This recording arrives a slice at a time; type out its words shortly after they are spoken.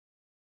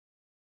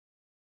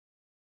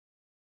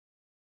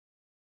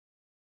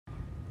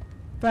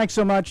Thanks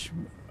so much.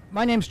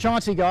 My name's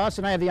Chauncey Goss,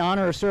 and I have the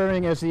honor of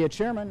serving as the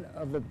chairman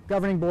of the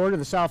governing board of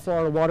the South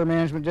Florida Water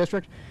Management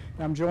District.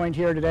 And I'm joined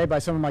here today by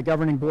some of my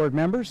governing board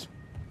members.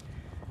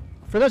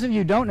 For those of you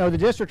who don't know, the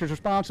district is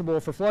responsible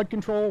for flood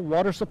control,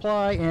 water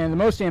supply, and the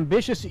most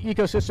ambitious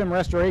ecosystem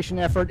restoration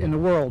effort in the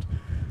world,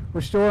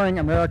 restoring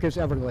America's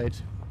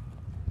Everglades.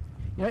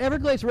 You know,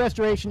 Everglades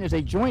restoration is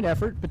a joint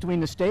effort between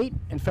the state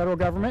and federal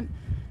government,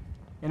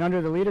 and under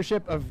the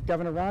leadership of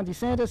Governor Ron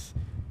DeSantis,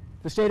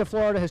 the state of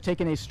Florida has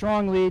taken a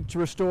strong lead to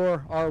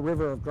restore our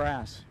river of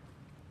grass.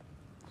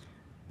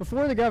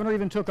 Before the governor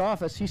even took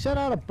office, he set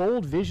out a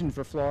bold vision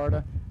for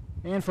Florida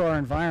and for our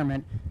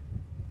environment.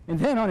 And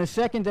then on his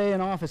second day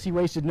in office, he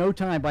wasted no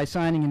time by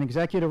signing an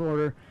executive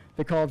order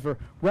that called for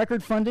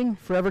record funding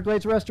for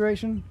Everglades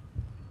restoration,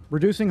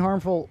 reducing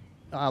harmful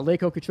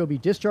Lake Okeechobee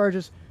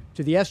discharges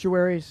to the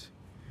estuaries,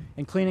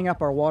 and cleaning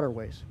up our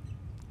waterways.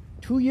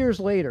 2 years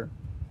later,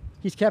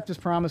 he's kept his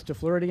promise to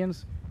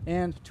Floridians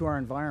and to our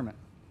environment.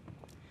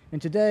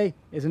 And today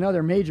is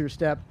another major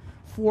step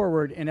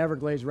forward in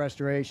Everglades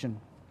restoration.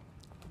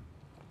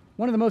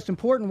 One of the most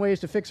important ways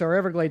to fix our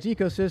Everglades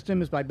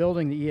ecosystem is by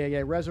building the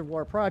EAA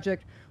Reservoir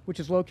project, which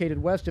is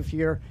located west of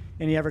here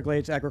in the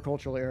Everglades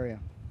agricultural area.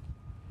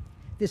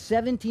 This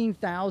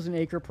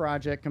 17,000-acre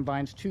project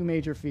combines two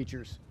major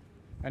features: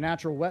 a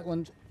natural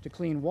wetland to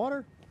clean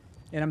water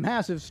and a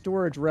massive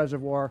storage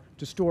reservoir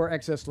to store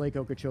excess Lake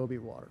Okeechobee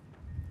water.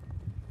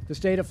 The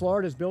state of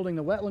Florida is building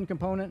the wetland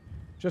component,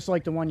 just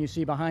like the one you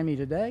see behind me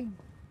today.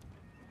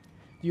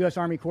 The U.S.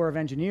 Army Corps of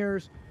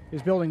Engineers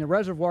is building the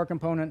reservoir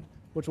component,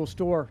 which will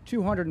store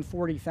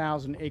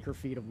 240,000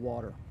 acre-feet of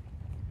water.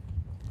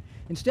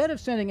 Instead of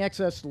sending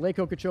excess Lake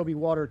Okeechobee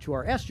water to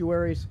our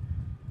estuaries,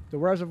 the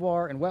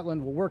reservoir and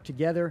wetland will work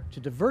together to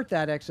divert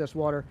that excess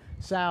water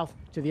south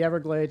to the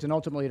Everglades and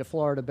ultimately to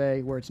Florida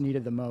Bay, where it's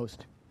needed the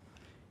most.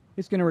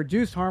 It's going to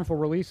reduce harmful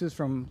releases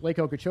from Lake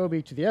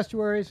Okeechobee to the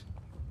estuaries.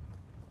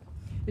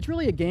 It's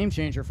really a game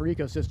changer for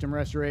ecosystem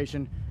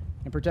restoration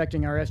and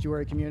protecting our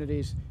estuary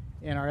communities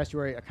and our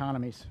estuary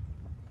economies.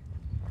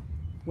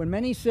 When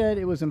many said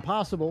it was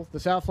impossible, the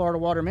South Florida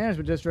Water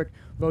Management District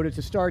voted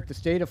to start the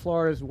state of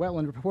Florida's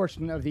wetland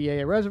portion of the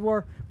EAA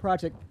Reservoir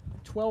project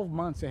 12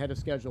 months ahead of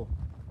schedule.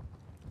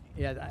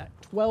 Yeah,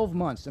 12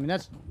 months. I mean,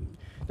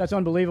 that's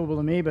unbelievable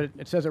to me, but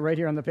it says it right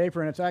here on the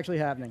paper, and it's actually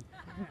happening.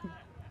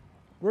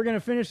 We're going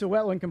to finish the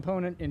wetland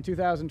component in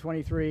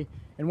 2023,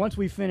 and once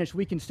we finish,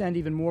 we can send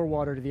even more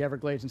water to the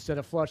Everglades instead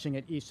of flushing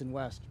it east and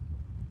west.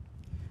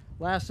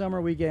 Last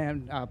summer, we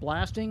began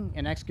blasting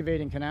and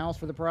excavating canals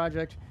for the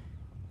project.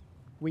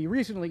 We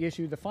recently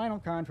issued the final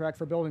contract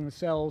for building the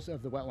cells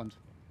of the wetlands.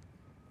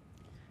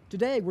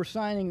 Today, we're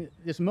signing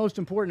this most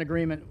important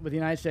agreement with the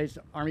United States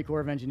Army Corps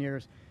of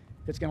Engineers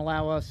that's going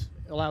to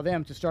allow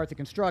them to start the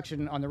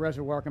construction on the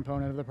reservoir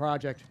component of the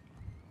project.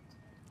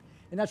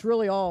 And that's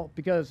really all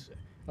because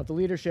of the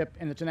leadership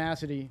and the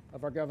tenacity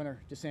of our Governor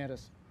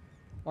DeSantis,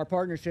 our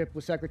partnership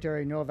with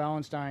Secretary Noah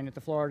Wallenstein at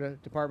the Florida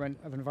Department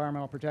of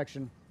Environmental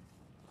Protection,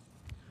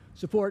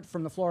 support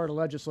from the Florida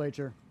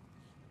legislature,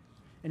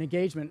 and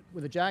engagement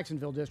with the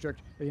Jacksonville District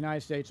of the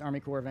United States Army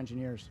Corps of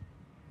Engineers.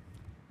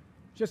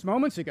 Just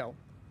moments ago,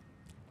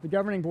 the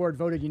governing board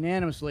voted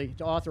unanimously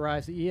to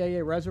authorize the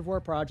EAA Reservoir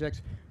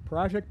Project's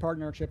Project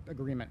Partnership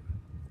Agreement.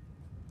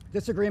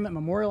 This agreement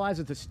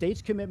memorializes the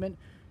state's commitment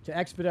to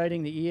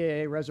expediting the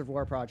EAA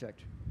Reservoir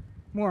Project.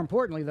 More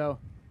importantly, though,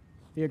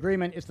 the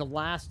agreement is the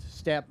last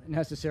step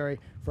necessary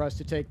for us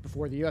to take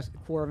before the U.S.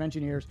 Corps of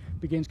Engineers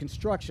begins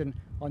construction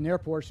on their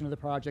portion of the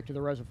project to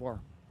the reservoir.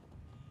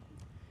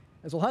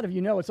 As a lot of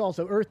you know, it's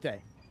also Earth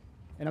Day,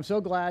 and I'm so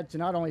glad to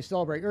not only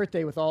celebrate Earth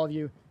Day with all of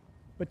you,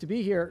 but to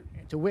be here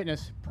to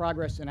witness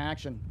progress in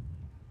action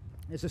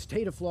as the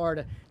state of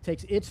Florida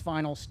takes its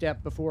final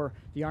step before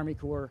the Army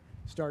Corps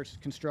starts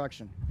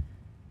construction.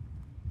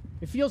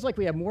 It feels like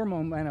we have more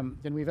momentum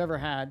than we've ever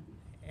had,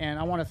 and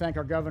I want to thank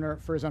our governor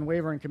for his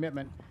unwavering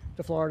commitment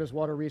to Florida's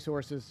water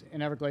resources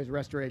and Everglades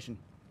restoration.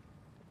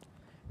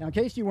 Now, in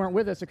case you weren't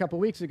with us a couple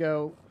weeks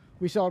ago,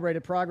 we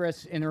celebrated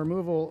progress in the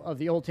removal of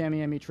the old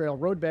Tamiami Trail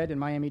roadbed in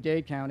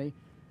Miami-Dade County.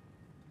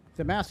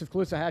 The massive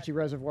Caloosahatchee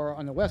Reservoir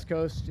on the west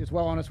coast is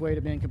well on its way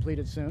to being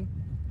completed soon.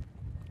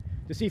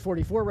 The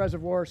C-44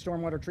 Reservoir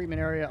stormwater treatment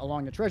area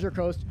along the Treasure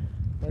Coast,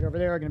 right over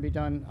there, are going to be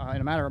done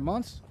in a matter of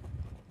months.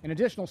 And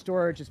additional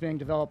storage is being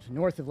developed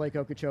north of Lake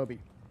Okeechobee.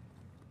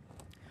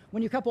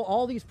 When you couple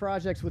all these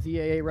projects with the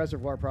EAA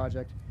Reservoir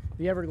project,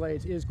 the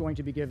Everglades is going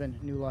to be given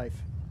new life.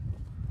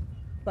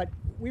 But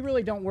we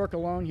really don't work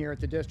alone here at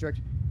the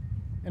district,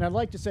 and I'd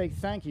like to say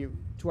thank you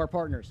to our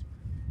partners.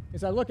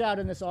 As I look out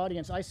in this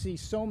audience, I see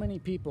so many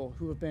people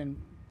who have been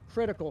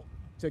critical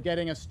to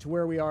getting us to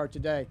where we are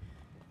today.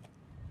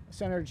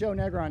 Senator Joe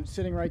Negron,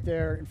 sitting right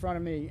there in front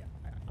of me,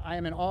 I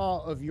am in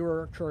awe of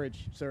your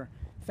courage, sir.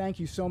 Thank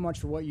you so much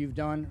for what you've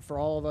done for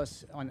all of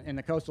us in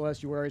the coastal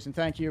estuaries, and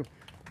thank you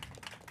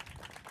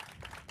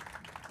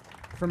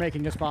for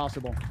making this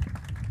possible.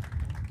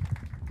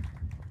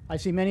 I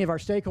see many of our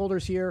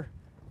stakeholders here.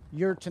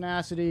 Your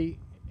tenacity,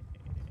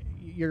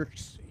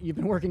 you've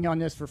been working on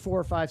this for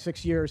 4, 5,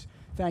 6 years.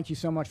 Thank you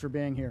so much for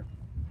being here.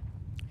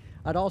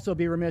 I'd also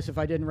be remiss if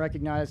I didn't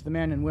recognize the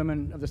men and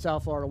women of the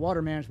South Florida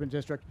Water Management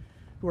District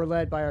who are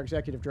led by our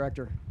Executive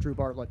Director, Drew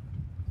Bartlett.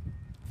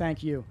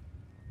 Thank you.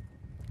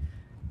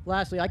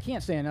 Lastly, I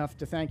can't say enough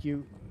to thank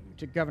you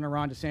to Governor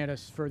Ron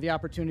DeSantis for the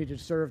opportunity to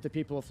serve the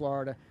people of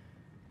Florida,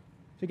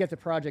 to get the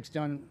projects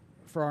done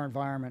for our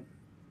environment.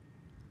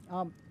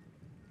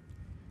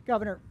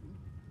 Governor,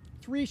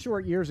 3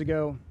 short years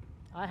ago,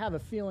 I have a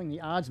feeling the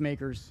odds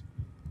makers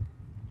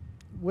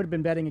would have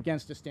been betting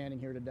against us standing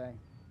here today.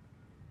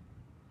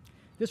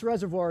 This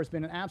reservoir has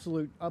been an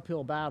absolute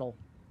uphill battle,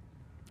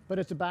 but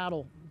it's a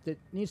battle that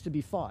needs to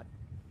be fought.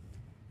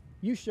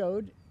 You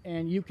showed,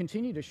 and you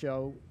continue to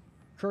show,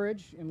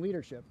 courage and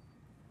leadership.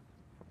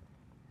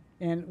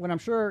 And when I'm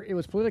sure it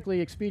was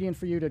politically expedient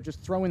for you to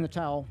just throw in the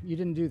towel, you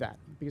didn't do that,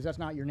 because that's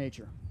not your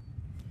nature.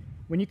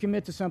 When you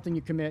commit to something,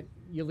 you commit,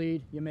 you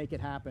lead, you make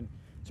it happen.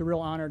 It's a real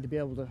honor to be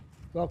able to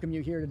welcome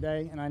you here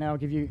today, and I now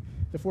give you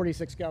the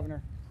 46th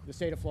Governor of the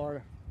state of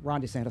Florida,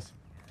 Ron DeSantis.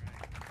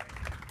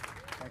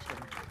 Thanks,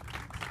 Governor.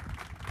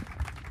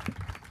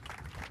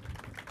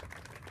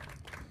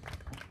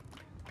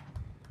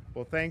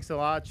 Well, thanks a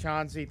lot,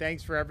 Chauncey.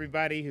 Thanks for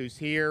everybody who's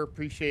here.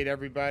 Appreciate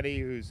everybody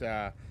who's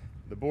the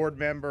board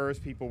members,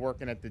 people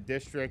working at the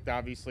district,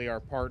 obviously our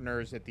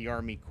partners at the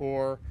Army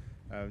Corps.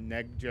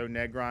 Joe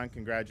Negron,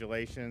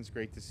 congratulations.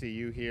 Great to see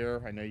you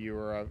here. I know you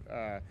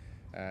were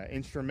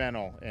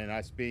instrumental in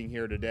us being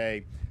here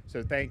today.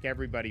 So thank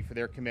everybody for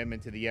their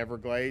commitment to the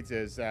Everglades.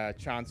 As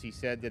Chauncey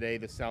said today,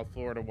 the South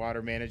Florida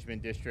Water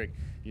Management District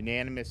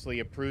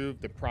unanimously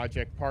approved the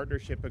project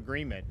partnership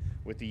agreement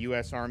with the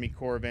U.S. Army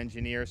Corps of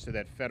Engineers so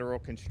that federal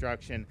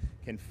construction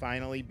can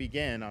finally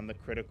begin on the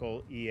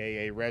critical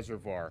EAA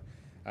reservoir.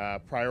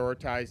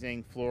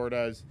 Prioritizing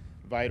Florida's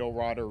vital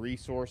water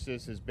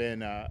resources has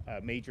been a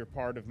major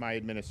part of my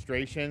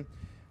administration.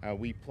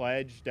 We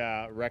pledged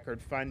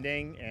record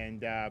funding,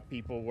 and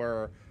people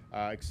were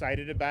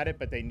excited about it,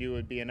 but they knew it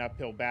would be an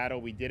uphill battle.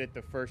 We did it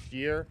the first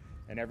year,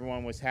 and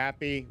everyone was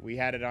happy. We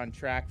had it on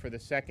track for the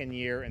second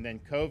year, and then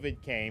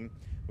COVID came.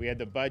 We had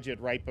the budget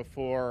right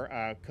before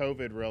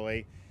COVID,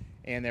 really,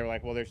 and they were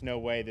like, well, there's no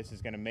way this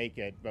is going to make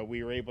it. But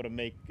we were able to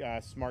make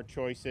smart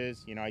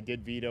choices. You know, I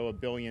did veto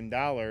 $1 billion,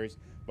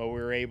 but we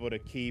were able to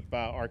keep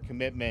our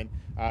commitment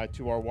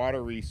to our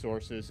water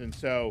resources. And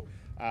so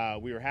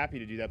we were happy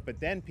to do that. But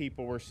then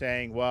people were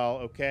saying, well,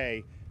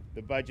 okay,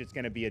 the budget's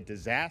going to be a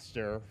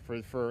disaster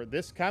for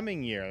this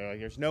coming year. Like,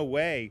 there's no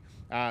way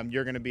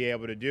you're going to be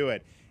able to do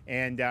it.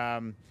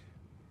 And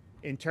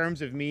in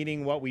terms of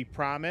meeting what we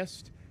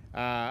promised,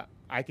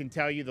 I can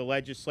tell you the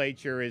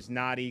legislature is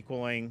not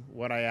equaling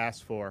what I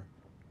asked for.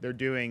 They're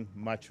doing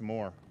much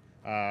more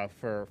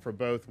for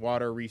both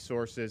water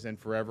resources and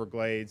for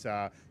Everglades.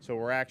 So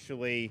we're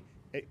actually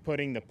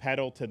putting the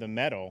pedal to the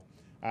metal,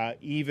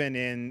 even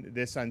in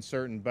this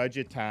uncertain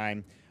budget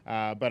time.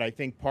 But I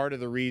think part of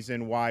the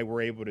reason why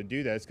we're able to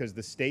do that is because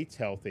the state's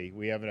healthy.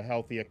 We have a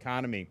healthy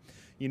economy.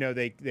 You know,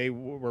 they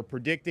were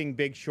predicting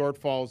big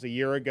shortfalls a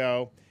year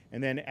ago.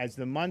 And then as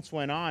the months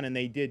went on and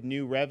they did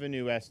new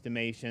revenue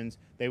estimations,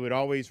 they would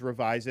always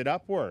revise it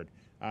upward.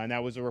 And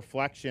that was a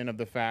reflection of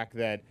the fact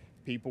that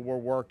people were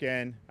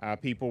working,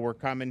 people were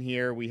coming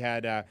here, we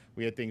had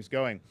things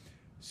going.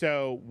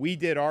 So we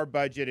did our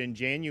budget in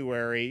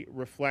January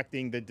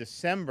reflecting the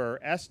December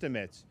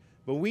estimates,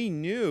 but we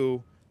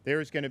knew there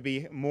was going to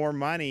be more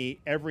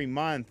money every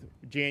month,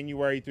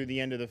 January through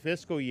the end of the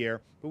fiscal year,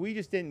 but we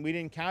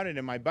didn't count it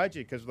in my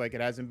budget because like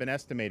it hasn't been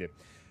estimated.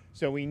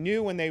 So we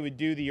knew when they would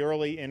do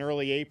in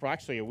early April,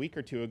 actually a week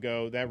or two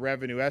ago, that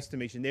revenue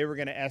estimation, they were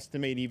going to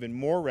estimate even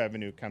more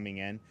revenue coming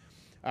in,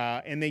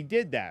 and they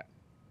did that.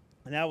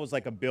 And that was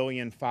like $1.5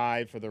 billion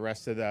for the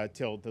rest of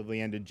till the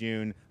end of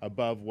June,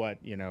 above what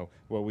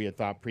we had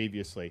thought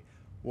previously.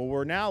 Well,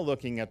 we're now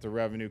looking at the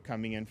revenue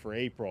coming in for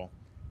April.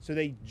 So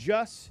they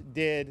just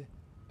did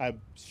a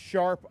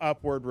sharp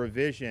upward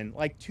revision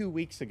like 2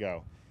 weeks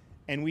ago,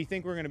 and we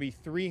think we're going to be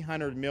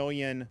 $300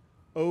 million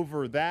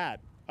over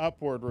that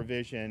upward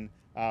revision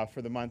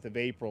for the month of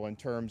April in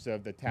terms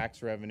of the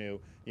tax revenue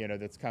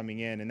that's coming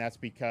in, and that's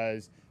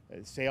because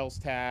sales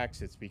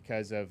tax, it's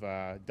because of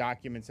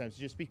documents, it's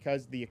just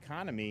because the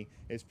economy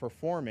is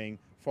performing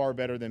far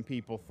better than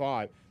people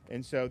thought.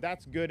 And so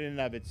that's good in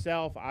and of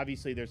itself.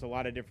 Obviously there's a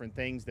lot of different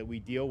things that we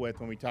deal with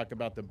when we talk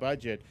about the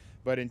budget,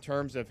 but in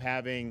terms of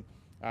having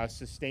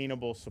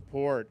sustainable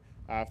support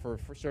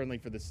certainly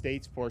for the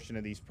state's portion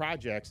of these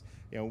projects,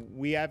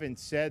 we haven't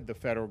said the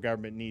federal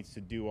government needs to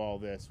do all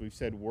this. We've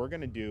said we're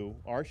going to do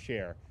our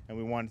share, and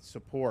we want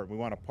support. We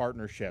want a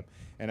partnership,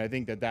 and I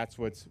think that that's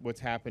what's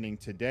happening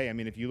today. I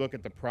mean, if you look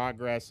at the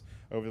progress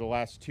over the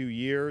last 2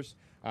 years,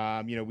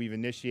 we've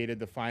initiated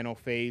the final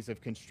phase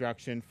of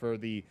construction for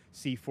the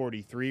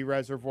C-43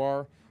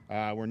 reservoir.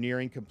 We're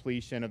nearing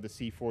completion of the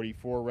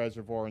C-44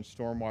 reservoir and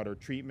stormwater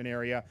treatment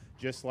area.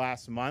 Just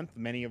last month,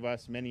 many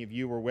of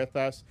you were with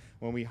us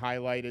when we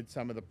highlighted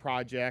some of the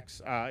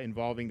projects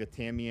involving the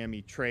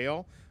Tamiami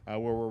Trail, where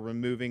we're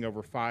removing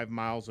over 5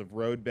 miles of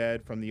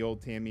roadbed from the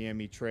old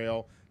Tamiami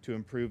Trail to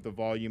improve the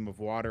volume of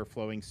water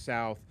flowing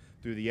south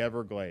through the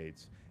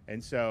Everglades.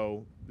 And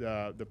so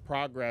the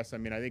progress, I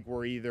mean, I think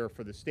we're either,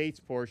 for the state's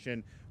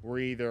portion, we're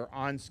either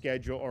on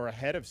schedule or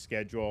ahead of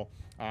schedule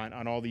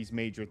on all these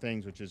major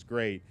things, which is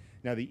great.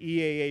 Now, the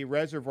EAA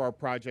Reservoir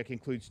project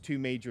includes 2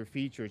 major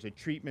features: a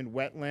treatment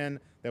wetland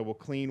that will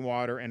clean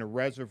water and a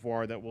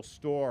reservoir that will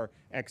store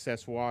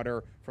excess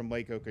water from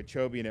Lake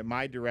Okeechobee. And at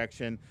my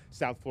direction,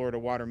 South Florida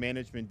Water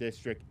Management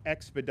District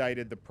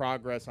expedited the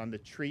progress on the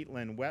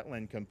treatment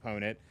wetland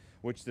component,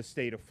 which the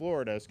state of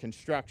Florida is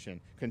constructing.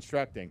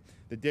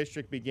 The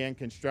district began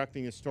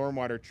constructing the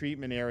stormwater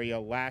treatment area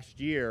last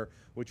year,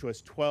 which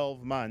was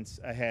 12 months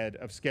ahead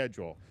of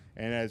schedule.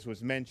 And as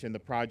was mentioned, the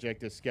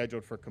project is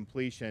scheduled for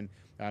completion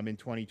in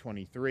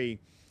 2023.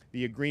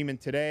 The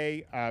agreement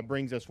today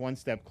brings us one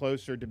step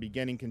closer to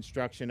beginning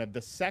construction of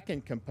the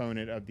second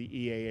component of the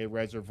EAA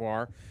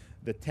reservoir,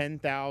 the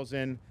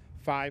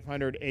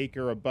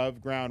 10,500-acre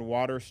above-ground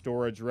water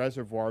storage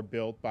reservoir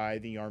built by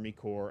the Army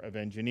Corps of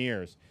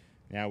Engineers.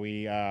 Now,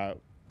 we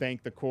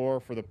thank the Corps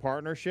for the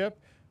partnership.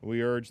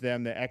 We urge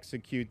them to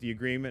execute the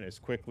agreement as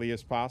quickly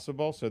as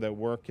possible so that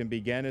work can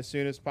begin as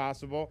soon as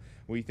possible.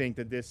 We think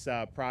that this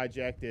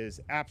project is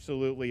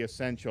absolutely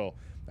essential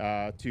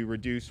to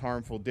reduce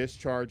harmful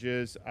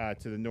discharges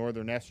to the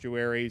northern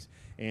estuaries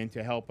and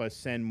to help us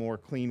send more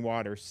clean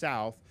water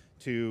south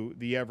to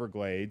the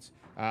Everglades.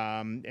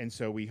 And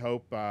so we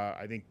hope,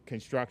 I think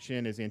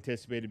construction is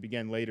anticipated to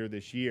begin later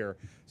this year.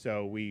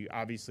 So we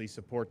obviously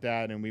support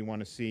that, and we want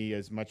to see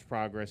as much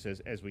progress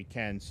as we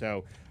can.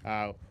 So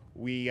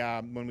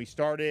when we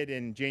started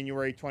in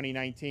January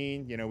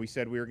 2019, we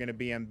said we were going to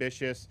be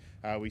ambitious.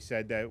 We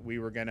said that we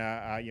were going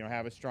to,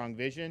 have a strong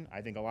vision. I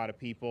think a lot of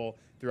people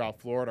throughout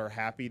Florida are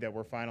happy that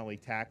we're finally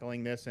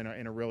tackling this in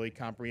a really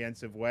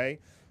comprehensive way.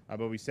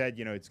 But we said,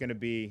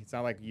 it's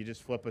not like you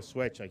just flip a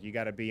switch, like you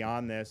got to be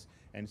on this.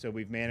 And so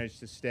we've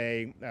managed to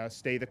stay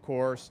the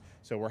course.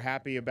 So we're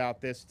happy about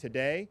this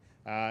today.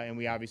 And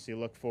we obviously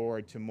look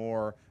forward to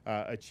more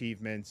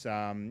achievements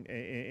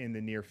in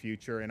the near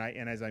future. And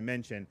as I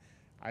mentioned,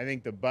 I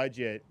think the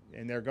budget,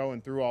 and they're going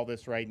through all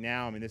this right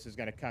now. I mean, this is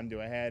going to come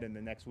to a head in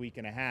the next week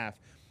and a half.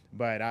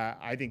 But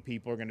I think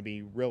people are going to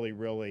be really,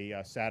 really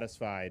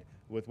satisfied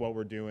with what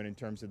we're doing in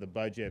terms of the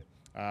budget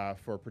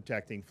for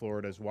protecting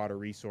Florida's water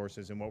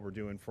resources and what we're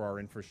doing for our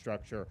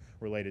infrastructure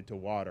related to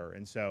water.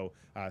 And so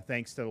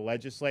thanks to the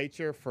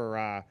legislature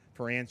for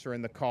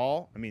answering the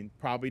call. I mean,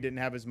 probably didn't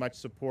have as much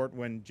support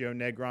when Joe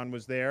Negron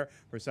was there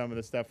for some of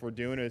the stuff we're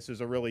doing. This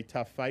was a really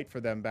tough fight for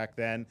them back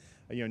then.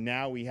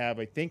 Now we have,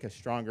 I think, a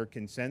stronger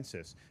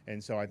consensus.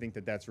 And so I think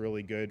that that's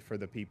really good for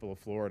the people of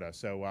Florida.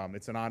 So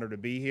it's an honor to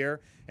be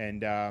here.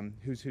 And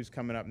who's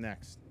coming up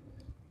next?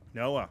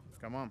 Noah,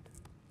 come on.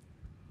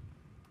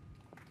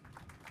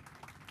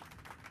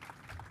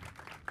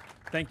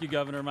 Thank you,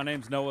 Governor. My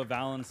name's Noah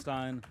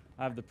Valenstein.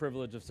 I have the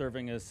privilege of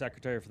serving as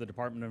Secretary for the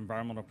Department of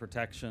Environmental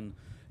Protection.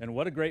 And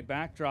what a great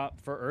backdrop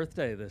for Earth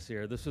Day this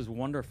year. This is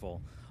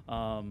wonderful.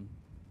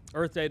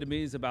 Earth Day to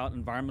me is about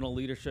environmental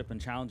leadership and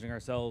challenging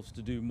ourselves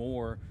to do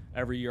more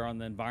every year on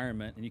the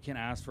environment. And you can't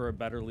ask for a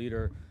better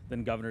leader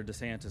than Governor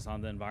DeSantis on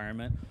the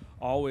environment.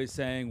 Always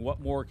saying, what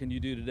more can you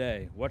do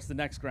today? What's the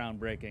next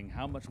groundbreaking?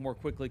 How much more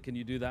quickly can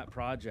you do that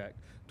project?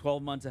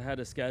 12 months ahead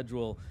of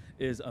schedule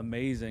is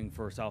amazing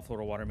for South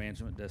Florida Water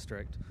Management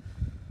District.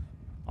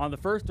 On the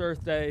first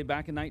Earth Day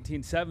back in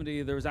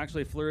 1970, there was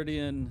actually a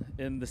Floridian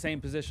in the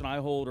same position I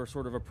hold, or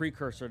sort of a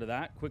precursor to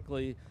that,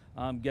 quickly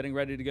getting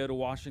ready to go to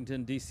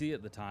Washington, D.C.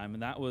 at the time,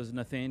 and that was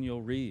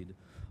Nathaniel Reed.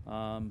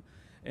 And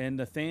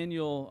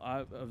Nathaniel,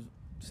 I've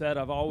said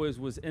I've always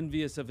was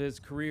envious of his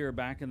career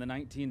back in the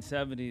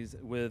 1970s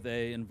with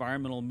a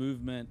environmental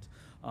movement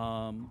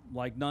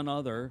like none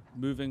other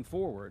moving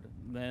forward.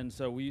 And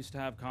so we used to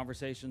have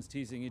conversations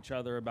teasing each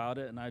other about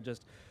it, and I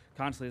just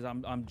constantly,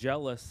 I'm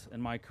jealous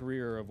in my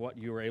career of what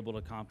you were able to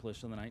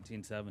accomplish in the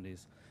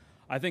 1970s.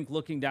 I think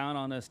looking down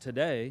on us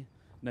today,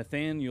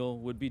 Nathaniel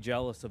would be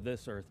jealous of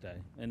this Earth Day,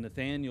 and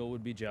Nathaniel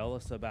would be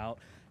jealous about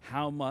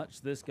how much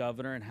this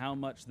governor and how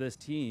much this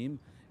team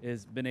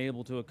has been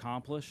able to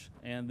accomplish,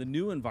 and the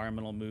new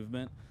environmental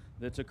movement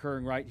that's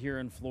occurring right here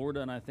in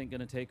Florida, and I think going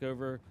to take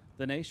over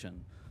the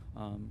nation.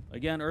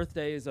 Again, Earth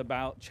Day is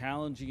about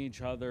challenging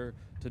each other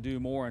to do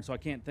more, and so I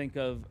can't think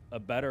of a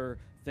better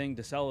thing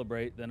to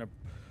celebrate than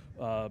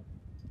a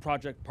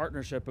project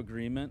partnership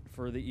agreement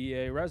for the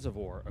EAA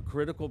Reservoir, a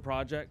critical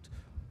project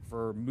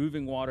for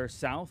moving water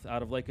south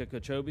out of Lake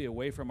Okeechobee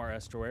away from our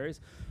estuaries.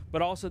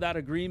 But also that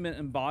agreement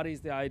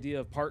embodies the idea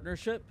of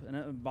partnership, and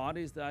it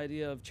embodies the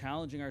idea of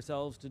challenging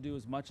ourselves to do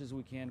as much as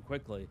we can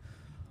quickly.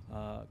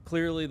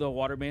 Clearly the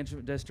Water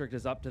Management District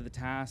is up to the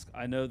task.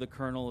 I know the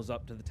Colonel is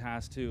up to the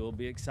task too. It'll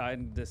be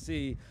exciting to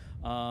see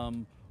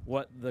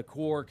what the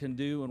Corps can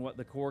do and what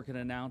the Corps can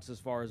announce as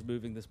far as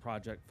moving this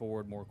project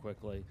forward more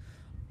quickly.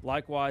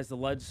 Likewise, the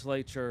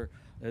legislature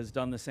has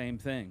done the same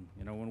thing.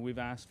 You know, when we've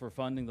asked for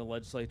funding, the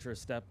legislature has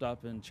stepped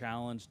up and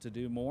challenged to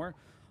do more.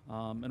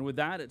 And with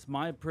that, it's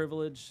my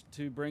privilege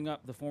to bring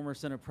up the former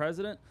Senate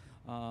President,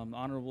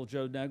 Honorable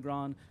Joe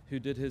Negron, who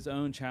did his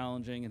own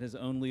challenging and his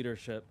own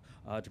leadership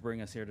to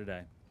bring us here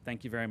today.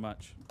 Thank you very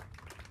much.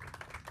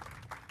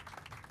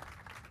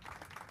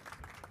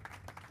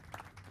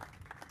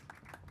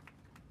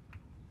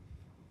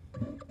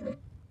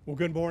 Well,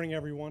 good morning,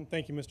 everyone.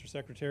 Thank you, Mr.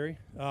 Secretary.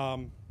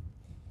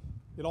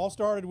 It all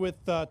started with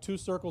 2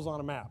 circles on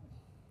a map.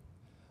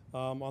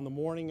 On the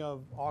morning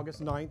of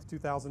August 9th,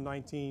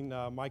 2019,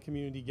 my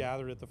community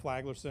gathered at the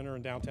Flagler Center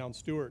in downtown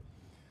Stewart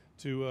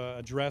to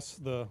address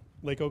the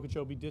Lake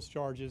Okeechobee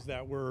discharges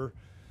that were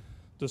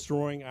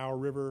destroying our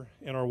river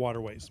and our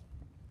waterways.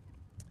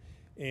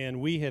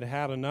 And we had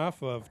had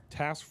enough of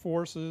task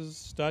forces,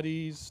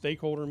 studies,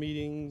 stakeholder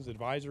meetings,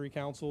 advisory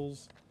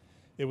councils.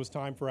 It was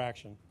time for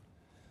action.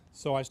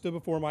 So I stood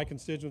before my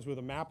constituents with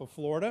a map of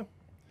Florida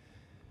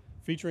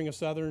featuring a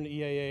southern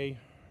EAA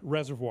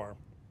reservoir.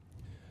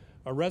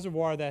 A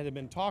reservoir that had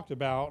been talked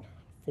about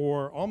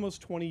for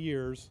almost 20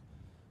 years,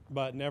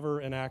 but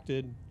never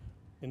enacted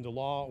into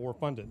law or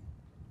funded.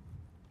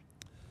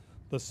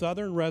 The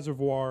southern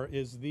reservoir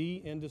is the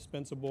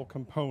indispensable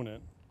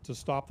component to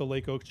stop the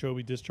Lake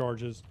Okeechobee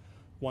discharges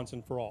once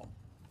and for all.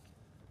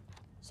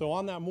 So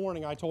on that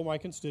morning, I told my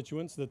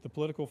constituents that the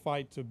political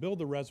fight to build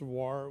the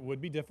reservoir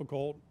would be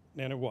difficult,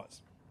 and it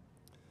was.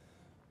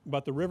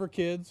 But the river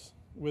kids,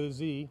 with a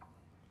Z,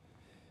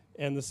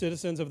 and the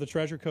citizens of the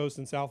Treasure Coast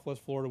in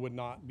Southwest Florida would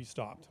not be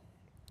stopped.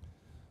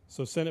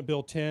 So Senate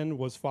Bill 10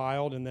 was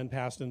filed and then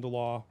passed into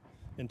law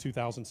in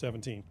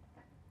 2017.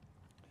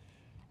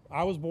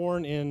 I was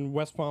born in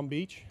West Palm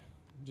Beach,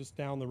 just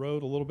down the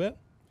road a little bit,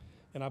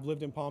 and I've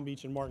lived in Palm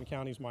Beach and Martin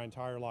counties my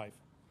entire life.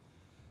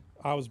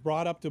 I was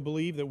brought up to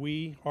believe that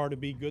we are to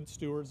be good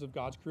stewards of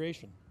God's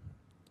creation.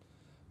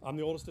 I'm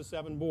the oldest of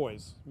 7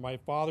 boys. My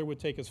father would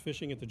take us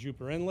fishing at the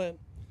Jupiter Inlet,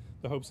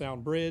 the Hope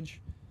Sound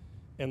Bridge,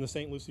 and the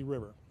St. Lucie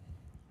River.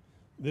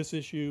 This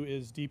issue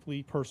is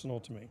deeply personal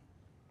to me.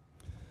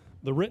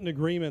 The written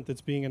agreement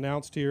that's being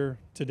announced here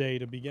today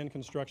to begin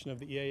construction of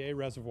the EAA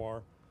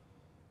reservoir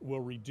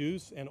will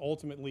reduce and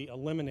ultimately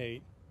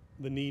eliminate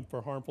the need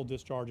for harmful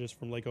discharges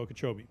from Lake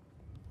Okeechobee.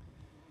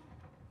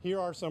 Here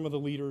are some of the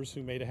leaders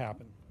who made it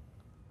happen.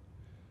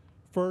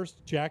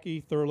 First,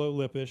 Jackie Thurlow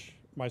Lippish,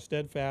 my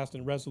steadfast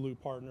and resolute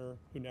partner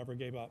who never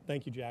gave up.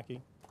 Thank you,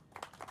 Jackie.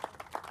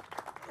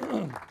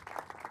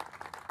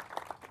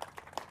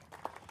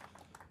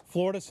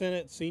 Florida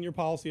Senate Senior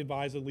Policy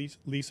Advisor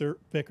Lisa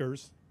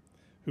Vickers,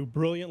 who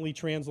brilliantly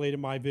translated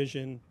my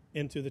vision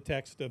into the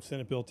text of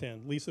Senate Bill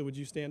 10. Lisa, would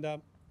you stand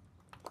up?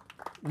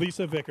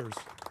 Lisa Vickers.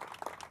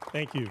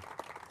 Thank you.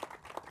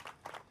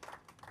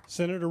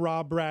 Senator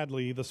Rob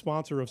Bradley, the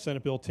sponsor of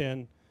Senate Bill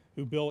 10,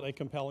 who built a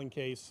compelling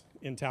case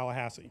in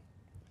Tallahassee.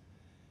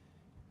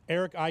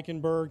 Eric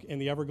Eichenberg and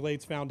the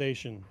Everglades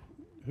Foundation,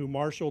 who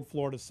marshaled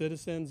Florida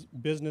citizens,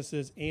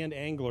 businesses, and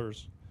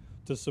anglers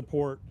to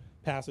support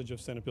passage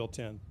of Senate Bill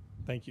 10.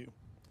 Thank you.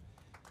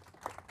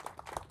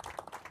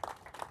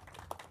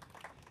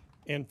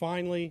 And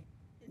finally,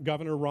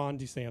 Governor Ron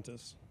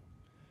DeSantis.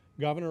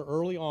 Governor,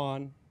 early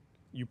on,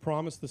 you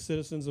promised the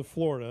citizens of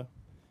Florida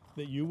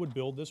that you would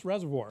build this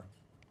reservoir.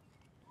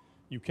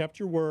 You kept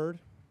your word,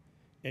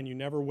 and you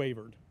never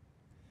wavered.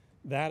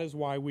 That is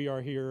why we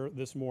are here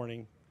this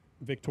morning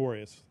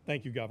victorious.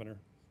 Thank you, Governor.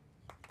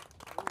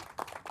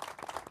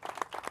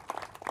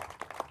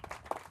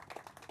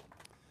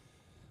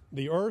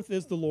 The earth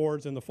is the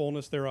Lord's and the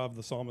fullness thereof,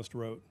 the psalmist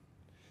wrote.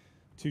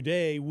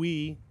 Today,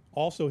 we,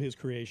 also his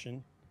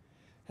creation,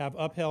 have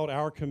upheld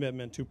our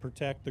commitment to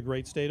protect the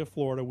great state of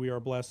Florida we are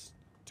blessed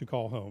to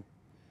call home.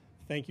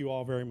 Thank you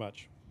all very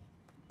much.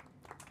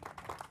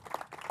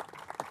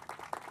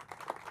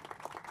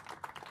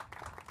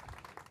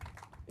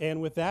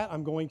 And with that,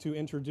 I'm going to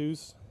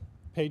introduce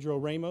Pedro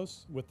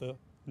Ramos with the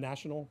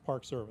National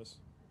Park Service.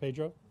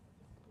 Pedro.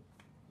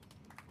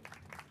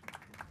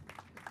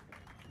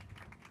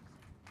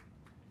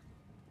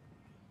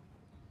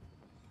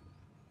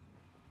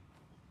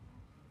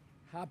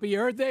 Happy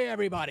Earth Day,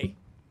 everybody.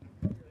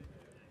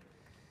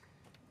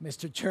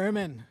 Mr.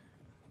 Chairman,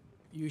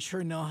 you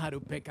sure know how to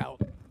pick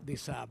out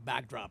these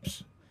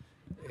backdrops.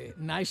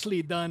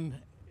 Nicely done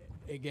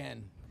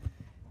again.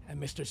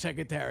 And Mr.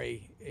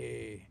 Secretary,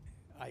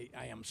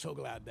 I am so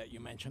glad that you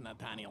mentioned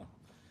Nathaniel.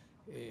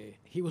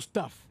 He was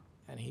tough,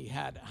 and he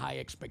had high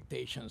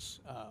expectations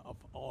of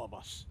all of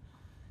us.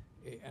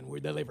 And we're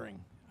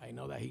delivering. I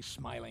know that he's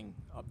smiling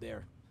up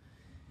there.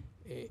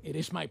 It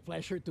is my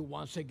pleasure to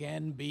once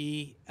again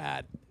be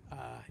at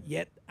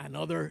yet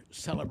another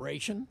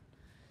celebration.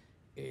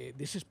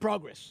 This is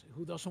progress.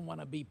 Who doesn't want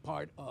to be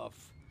part of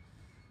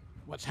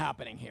what's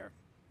happening here?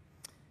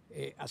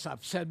 As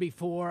I've said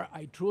before,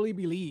 I truly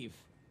believe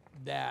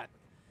that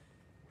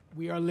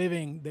we are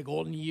living the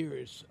golden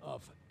years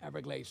of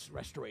Everglades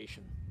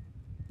restoration.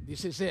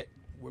 This is it.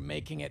 We're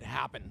making it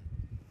happen.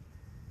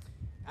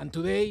 And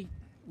today,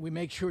 we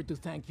make sure to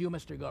thank you,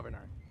 Mr.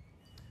 Governor,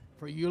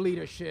 for your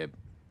leadership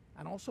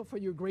and also for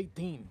your great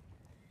team.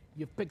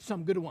 You've picked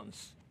some good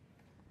ones.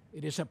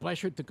 It is a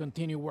pleasure to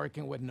continue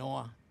working with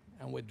Noah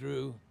and with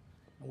Drew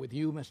and with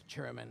you, Mr.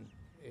 Chairman,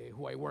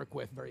 who I work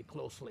with very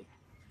closely,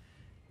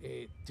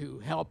 to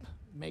help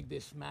make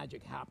this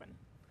magic happen,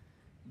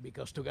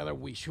 because together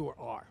we sure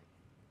are.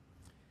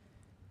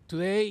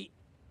 Today,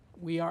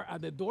 we are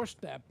at the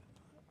doorstep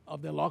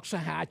of the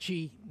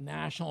Loxahatchee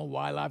National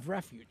Wildlife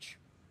Refuge.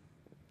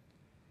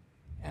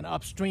 And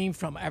upstream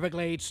from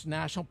Everglades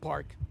National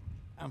Park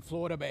and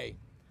Florida Bay,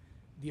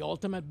 the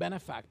ultimate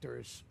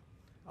benefactors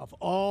of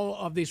all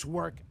of this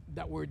work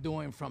that we're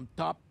doing from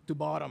top to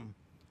bottom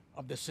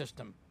of the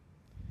system.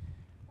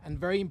 And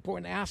very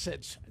important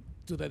assets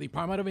to the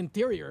Department of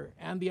Interior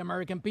and the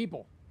American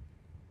people.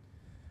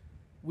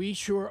 We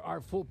sure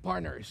are full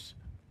partners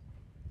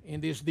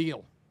in this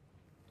deal.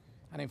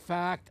 And in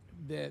fact,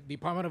 the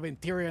Department of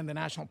Interior and the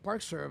National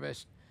Park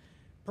Service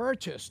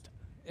purchased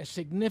a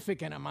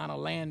significant amount of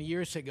land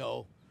years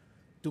ago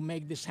to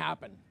make this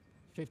happen,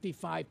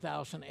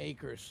 55,000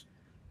 acres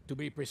to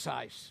be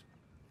precise.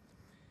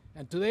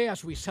 And today,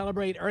 as we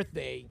celebrate Earth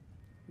Day,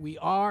 we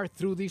are,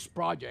 through this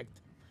project,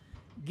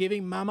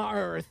 giving Mama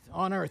Earth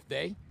on Earth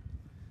Day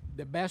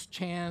the best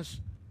chance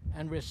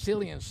and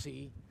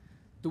resiliency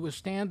to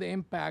withstand the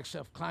impacts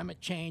of climate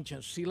change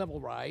and sea level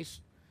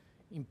rise,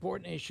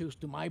 important issues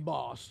to my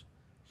boss,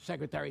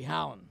 Secretary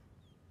Howland.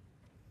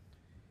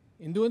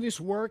 In doing this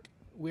work,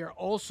 we are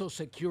also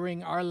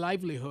securing our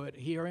livelihood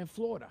here in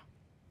Florida.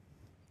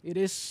 It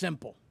is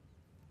simple,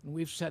 and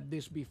we've said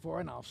this before,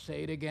 and I'll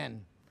say it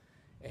again.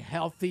 A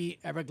healthy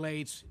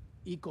Everglades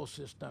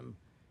ecosystem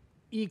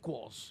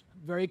equals,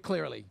 very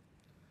clearly,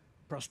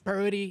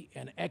 prosperity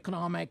and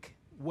economic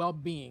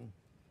well-being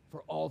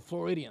for all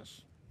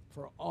Floridians,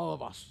 for all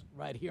of us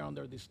right here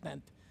under this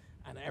tent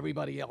and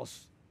everybody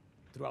else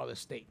throughout the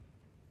state.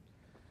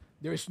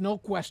 There is no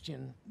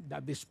question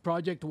that this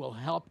project will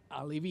help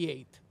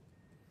alleviate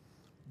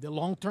the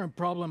long-term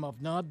problem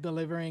of not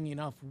delivering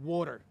enough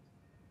water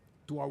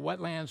to our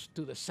wetlands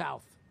to the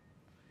south,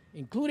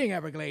 including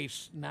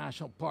Everglades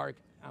National Park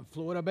and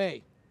Florida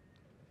Bay,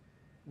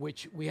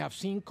 which we have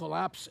seen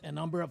collapse a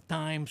number of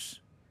times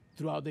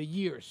throughout the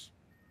years.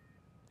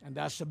 And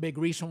that's a big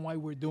reason why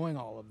we're doing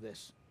all of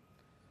this.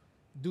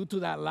 Due to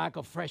that lack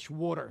of fresh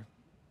water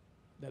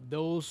that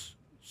those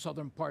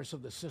southern parts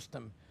of the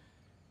system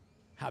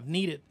have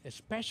needed,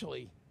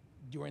 especially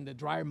during the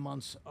drier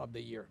months of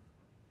the year.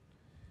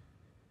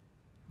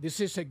 This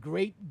is a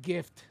great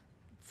gift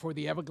for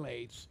the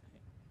Everglades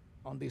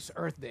on this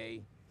Earth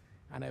Day,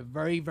 and a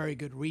very, very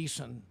good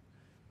reason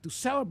to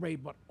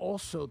celebrate, but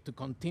also to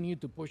continue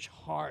to push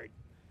hard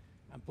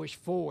and push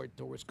forward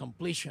towards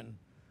completion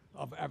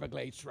of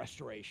Everglades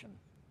restoration.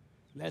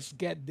 Let's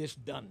get this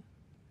done.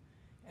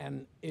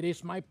 And it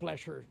is my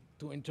pleasure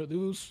to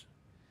introduce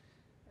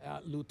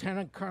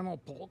Lieutenant Colonel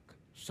Polk,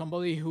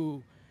 somebody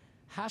who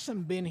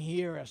hasn't been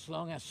here as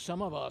long as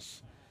some of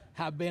us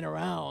have been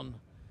around,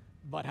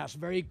 but has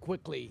very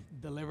quickly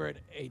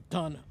delivered a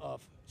ton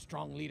of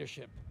strong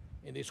leadership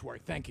in this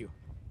work. Thank you.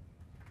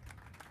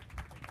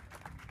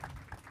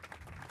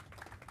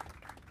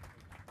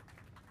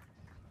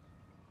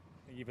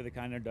 Thank you for the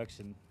kind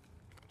introduction,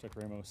 Chuck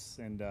Ramos,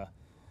 and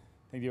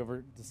thank you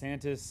over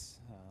DeSantis,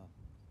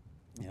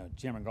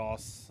 Chairman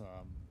Goss,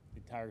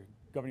 the entire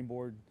governing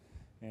board,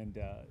 and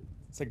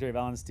Secretary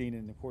Valenstein,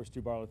 and of course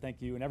Drew Barlow.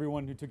 Thank you, and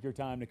everyone who took your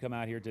time to come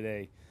out here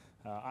today.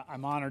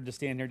 I'm honored to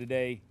stand here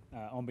today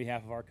on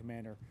behalf of our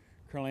commander,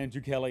 Colonel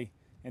Andrew Kelly,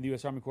 and the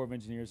U.S. Army Corps of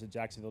Engineers at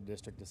Jacksonville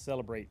District to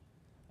celebrate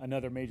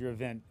another major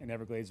event in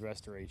Everglades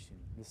restoration,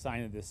 the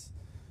signing of this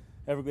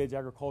Everglades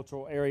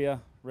Agricultural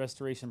Area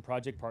Restoration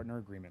Project Partner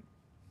Agreement.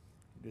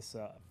 This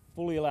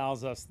fully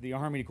allows us, the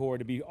Army Corps,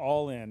 to be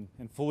all in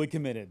and fully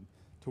committed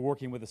to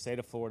working with the state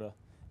of Florida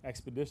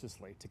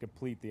expeditiously to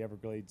complete the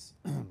Everglades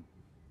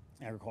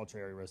Agriculture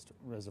Area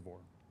Reservoir.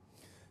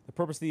 The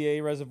purpose of the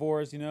EAA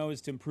Reservoir, as you know, is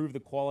to improve the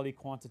quality,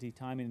 quantity,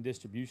 timing, and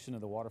distribution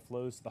of the water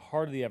flows to the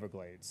heart of the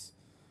Everglades,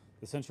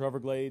 the Central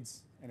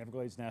Everglades, and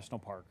Everglades National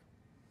Park.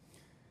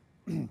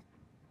 The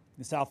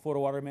South Florida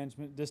Water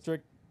Management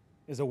District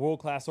is a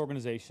world-class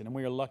organization, and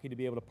we are lucky to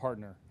be able to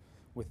partner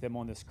with them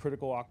on this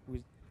critical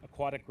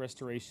aquatic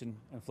restoration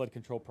and flood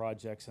control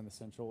projects in the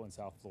Central and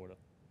South Florida.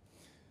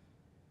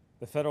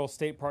 The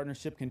federal-state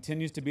partnership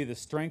continues to be the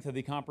strength of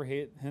the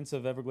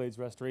comprehensive Everglades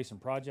Restoration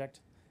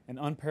Project, an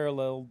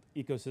unparalleled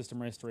ecosystem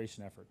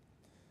restoration effort.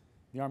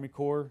 The Army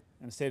Corps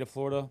and the state of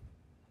Florida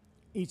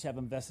each have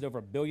invested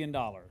over $1 billion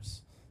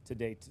to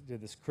date to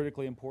this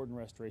critically important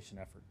restoration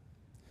effort.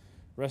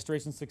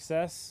 Restoration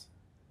success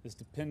is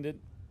dependent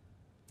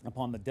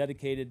upon the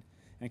dedicated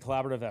and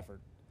collaborative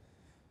effort.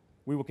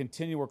 We will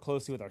continue to work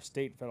closely with our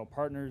state and federal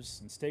partners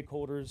and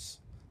stakeholders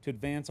to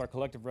advance our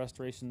collective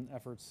restoration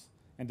efforts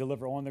and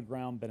deliver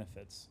on-the-ground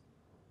benefits.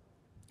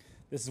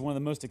 This is one of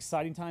the most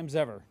exciting times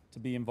ever to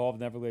be involved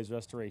in Everglades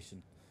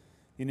restoration.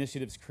 The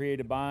initiatives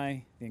created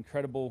by the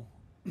incredible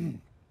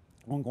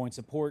ongoing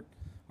support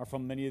are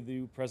from many of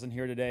you present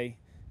here today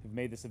who've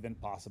made this event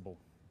possible.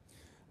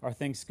 Our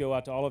thanks go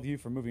out to all of you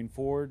for moving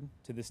forward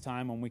to this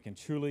time when we can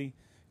truly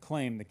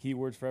claim. The key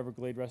words for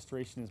Everglade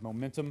restoration is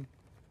momentum.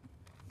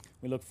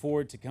 We look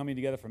forward to coming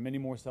together for many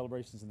more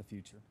celebrations in the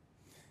future.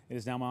 It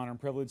is now my honor and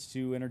privilege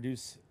to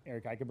introduce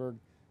Eric Eichenberg,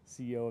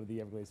 CEO of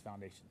the Everglades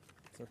Foundation.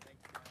 Sir.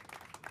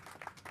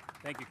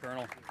 Thank you,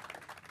 Colonel.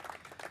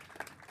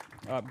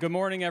 Good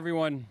morning,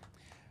 everyone.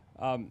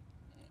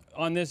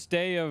 On this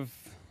day of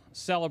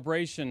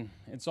celebration,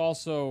 it's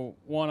also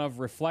one of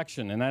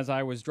reflection. And as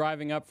I was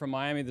driving up from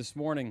Miami this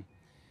morning,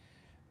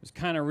 I was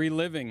kind of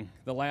reliving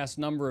the last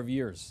number of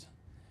years,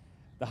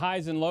 the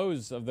highs and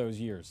lows of those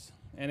years.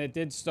 And it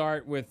did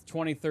start with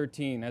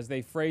 2013, as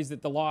they phrased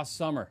it, the lost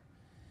summer,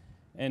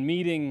 and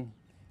meeting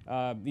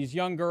these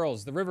young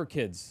girls, the river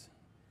kids,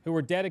 who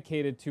were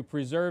dedicated to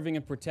preserving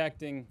and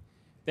protecting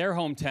their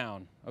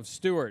hometown of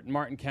Stewart and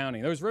Martin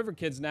County. Those river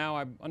kids now,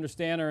 I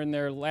understand, are in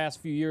their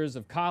last few years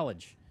of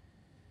college.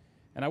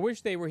 And I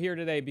wish they were here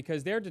today,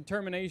 because their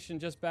determination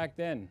just back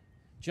then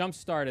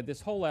jump-started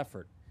this whole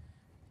effort.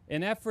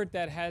 An effort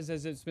that has,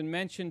 as it's been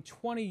mentioned,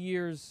 20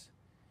 years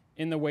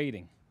in the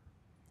waiting.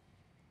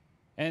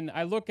 And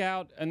I look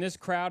out in this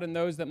crowd and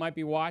those that might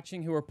be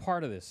watching who are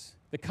part of this,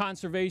 the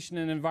conservation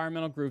and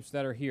environmental groups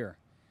that are here,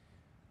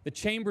 the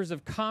chambers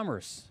of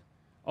commerce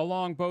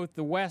along both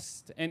the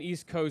west and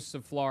east coasts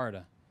of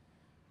Florida,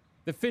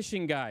 the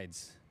fishing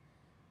guides,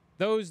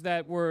 those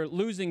that were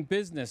losing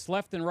business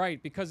left and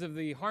right because of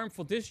the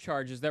harmful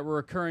discharges that were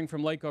occurring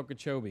from Lake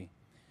Okeechobee,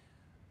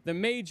 the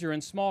major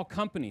and small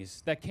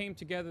companies that came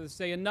together to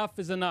say enough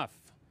is enough.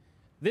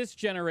 This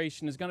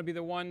generation is going to be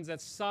the ones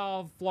that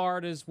solve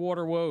Florida's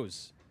water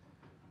woes,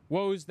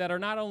 woes that are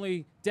not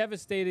only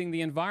devastating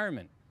the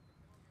environment,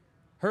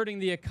 hurting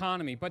the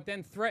economy, but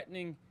then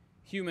threatening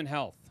human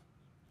health.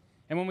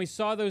 And when we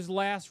saw those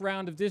last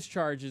round of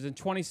discharges in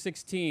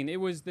 2016, it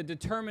was the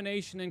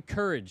determination and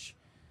courage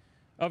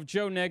of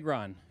Joe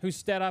Negron, who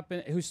stood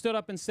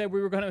up and said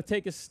we were going to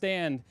take a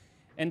stand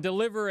and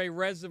deliver a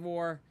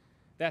reservoir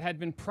that had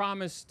been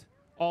promised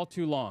all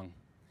too long.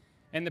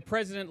 And the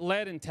president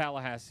led in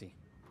Tallahassee.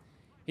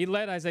 He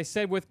led, as I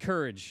said, with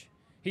courage.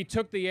 He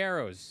took the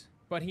arrows,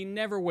 but he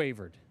never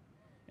wavered.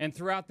 And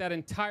throughout that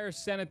entire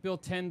Senate Bill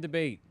 10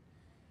 debate,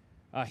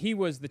 he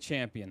was the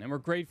champion. And we're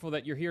grateful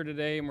that you're here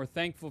today, and we're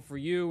thankful for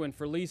you and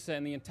for Lisa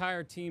and the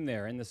entire team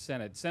there in the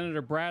Senate,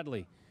 Senator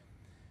Bradley,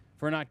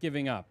 for not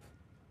giving up.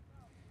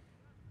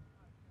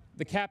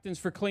 The Captains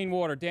for Clean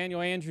Water,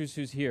 Daniel Andrews,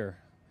 who's here,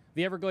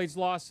 the Everglades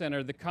Law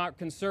Center, the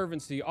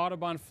Conservancy,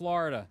 Audubon,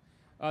 Florida,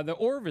 the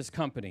Orvis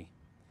Company,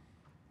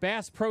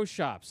 Bass Pro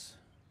Shops,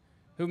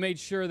 who made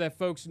sure that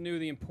folks knew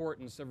the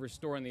importance of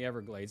restoring the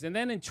Everglades. And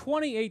then in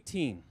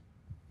 2018,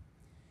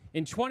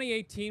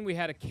 we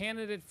had a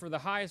candidate for the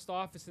highest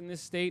office in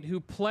this state who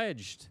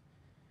pledged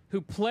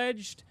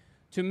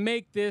to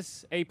make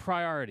this a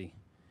priority,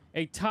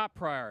 a top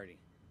priority.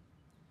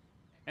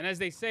 And as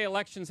they say,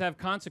 elections have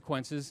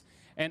consequences.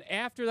 And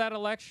after that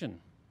election,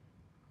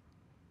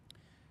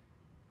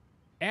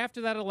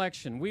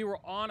 we were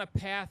on a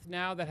path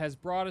now that has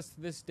brought us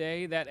to this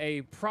day, that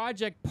a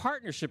project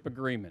partnership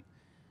agreement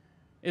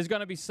is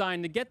going to be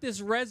signed to get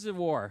this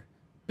reservoir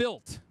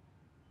built.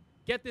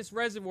 Get this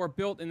reservoir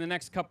built in the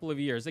next couple of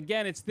years.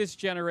 Again, it's this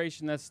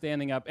generation that's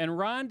standing up. And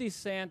Ron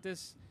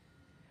DeSantis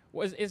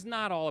is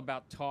not all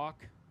about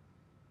talk.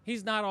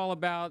 He's not all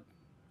about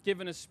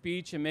giving a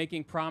speech and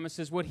making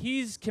promises. What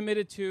he's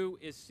committed to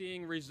is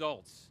seeing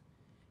results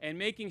and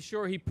making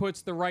sure he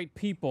puts the right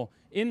people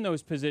in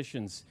those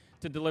positions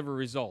to deliver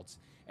results.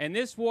 And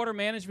this water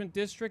management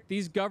district,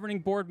 these governing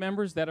board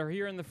members that are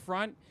here in the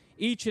front,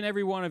 each and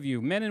every one of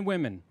you, men and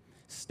women,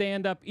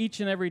 stand up each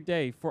and every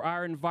day for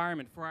our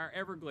environment, for our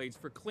Everglades,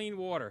 for clean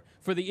water,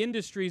 for the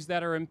industries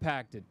that are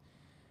impacted,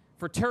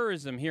 for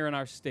tourism here in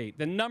our state.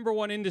 The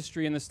 #1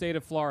 industry in the state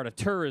of Florida,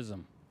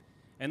 tourism.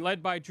 And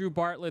led by Drew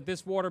Bartlett,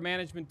 this water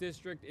management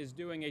district is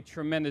doing a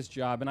tremendous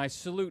job, and I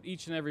salute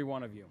each and every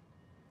one of you.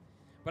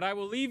 But I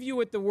will leave you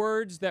with the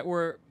words that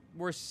were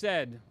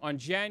said on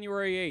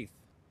January 8th,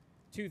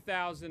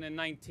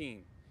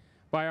 2019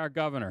 by our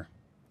governor.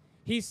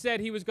 He said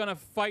he was going to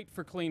fight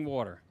for clean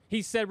water.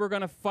 He said we're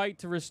going to fight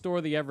to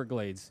restore the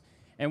Everglades.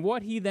 And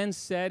what he then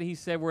said, he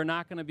said we're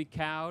not going to be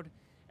cowed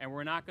and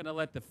we're not going to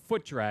let the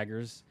foot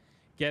draggers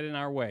get in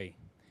our way.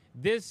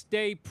 This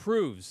day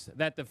proves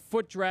that the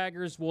foot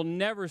draggers will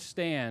never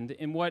stand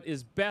in what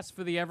is best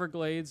for the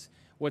Everglades,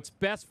 what's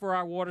best for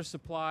our water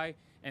supply,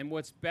 and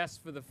what's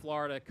best for the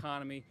Florida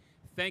economy.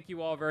 Thank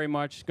you all very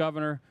much.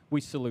 Governor, we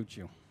salute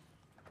you.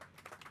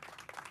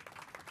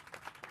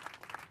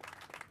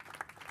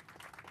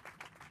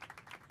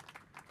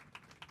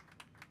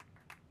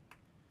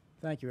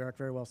 Thank you, Eric.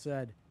 Very well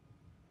said.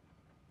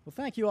 Well,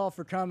 thank you all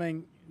for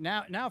coming.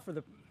 Now for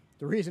the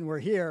reason we're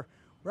here,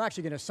 we're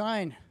actually going to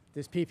sign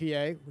this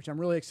PPA, which I'm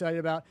really excited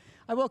about.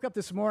 I woke up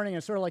this morning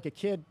and sort of like a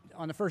kid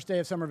on the first day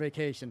of summer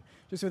vacation,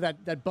 just with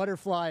that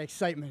butterfly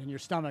excitement in your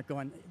stomach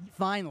going,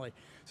 finally.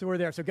 So we're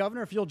there. So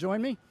Governor, if you'll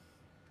join me.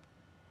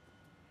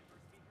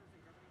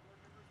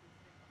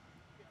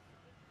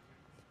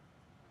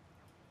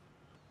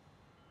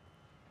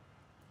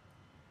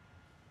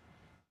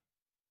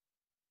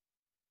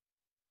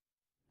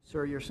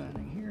 Sir, you're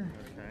signing here.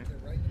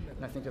 Okay.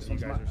 And I think this You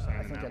one's guys mine. are signing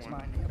I think that that's one?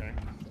 mine. Yep. Okay.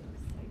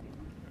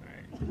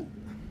 All right.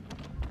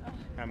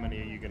 How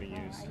many are you going to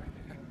use?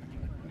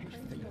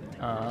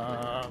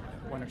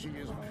 Why don't you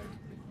use one?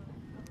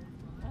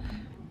 I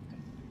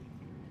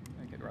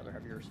think I'd rather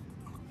have yours.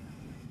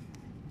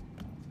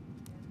 All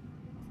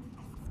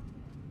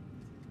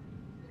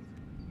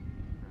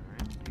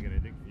right.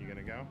 You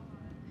gonna go?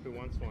 Who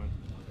wants one?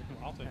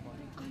 I'll take one.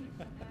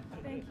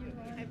 Thank you.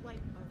 I'd like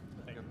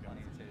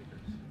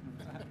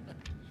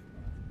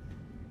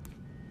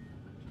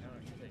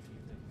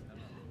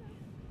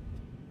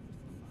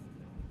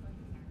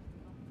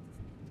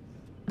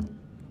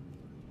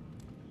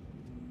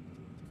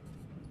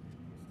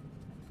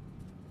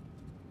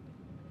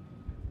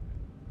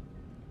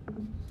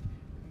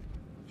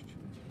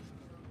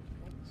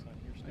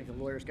I think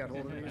the lawyers got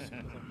hold of these.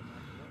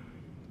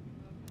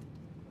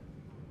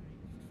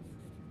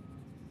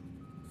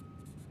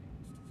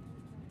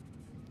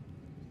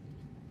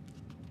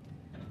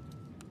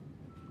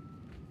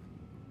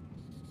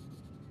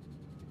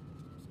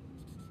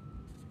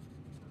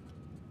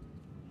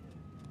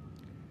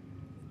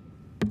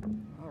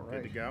 All Good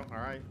right. to go? All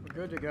right. We're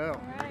good to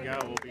go. Here we go.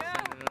 We'll be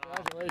sending it off.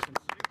 Congratulations.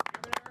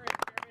 Governor and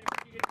Chairman,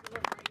 if you get to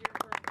look right here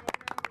for a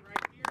photo,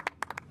 right here.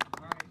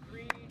 All right,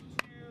 3,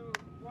 2,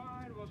 1.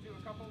 We'll do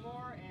a couple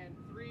more, and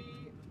 3,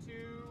 2,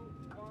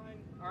 1.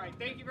 All right,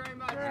 thank you very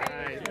much. All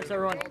right. Thanks,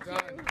 everyone. Well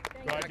done.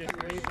 Glad you